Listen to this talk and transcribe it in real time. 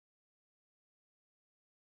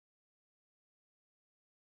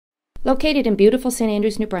Located in beautiful St.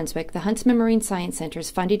 Andrews, New Brunswick, the Huntsman Marine Science Center's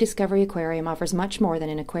Fundy Discovery Aquarium offers much more than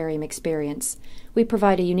an aquarium experience. We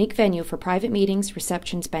provide a unique venue for private meetings,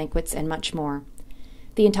 receptions, banquets, and much more.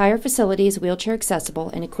 The entire facility is wheelchair accessible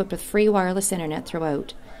and equipped with free wireless internet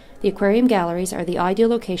throughout. The aquarium galleries are the ideal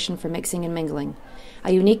location for mixing and mingling.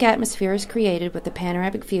 A unique atmosphere is created with the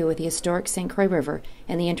panoramic view of the historic St. Croix River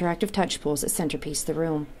and the interactive touch pools that centerpiece the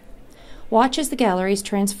room. Watch as the gallery is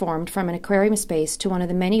transformed from an aquarium space to one of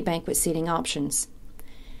the many banquet seating options.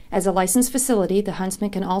 As a licensed facility, the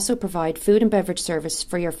Huntsman can also provide food and beverage service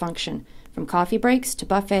for your function, from coffee breaks to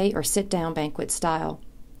buffet or sit-down banquet style.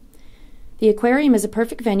 The aquarium is a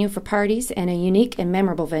perfect venue for parties and a unique and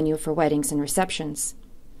memorable venue for weddings and receptions.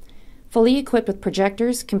 Fully equipped with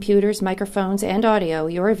projectors, computers, microphones, and audio,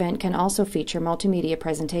 your event can also feature multimedia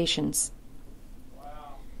presentations.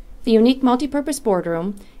 The unique multipurpose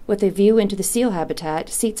boardroom, with a view into the seal habitat,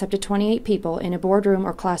 seats up to 28 people in a boardroom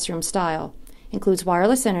or classroom style. Includes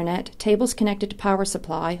wireless internet, tables connected to power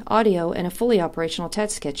supply, audio, and a fully operational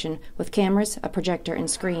test kitchen with cameras, a projector, and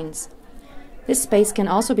screens. This space can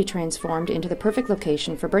also be transformed into the perfect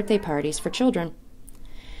location for birthday parties for children.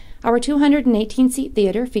 Our 218-seat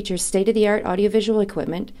theater features state-of-the-art audiovisual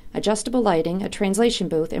equipment, adjustable lighting, a translation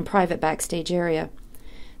booth, and private backstage area.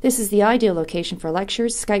 This is the ideal location for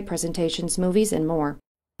lectures, Skype presentations, movies, and more.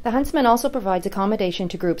 The Huntsman also provides accommodation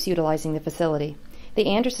to groups utilizing the facility. The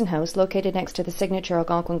Anderson House, located next to the signature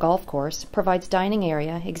Algonquin Golf Course, provides dining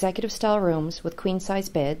area, executive-style rooms with queen-size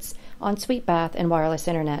beds, ensuite bath, and wireless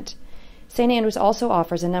internet. St. Andrews also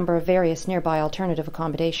offers a number of various nearby alternative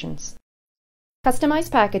accommodations. Customized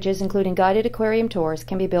packages, including guided aquarium tours,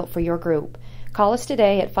 can be built for your group. Call us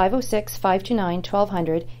today at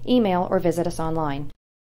 506-529-1200, email or visit us online.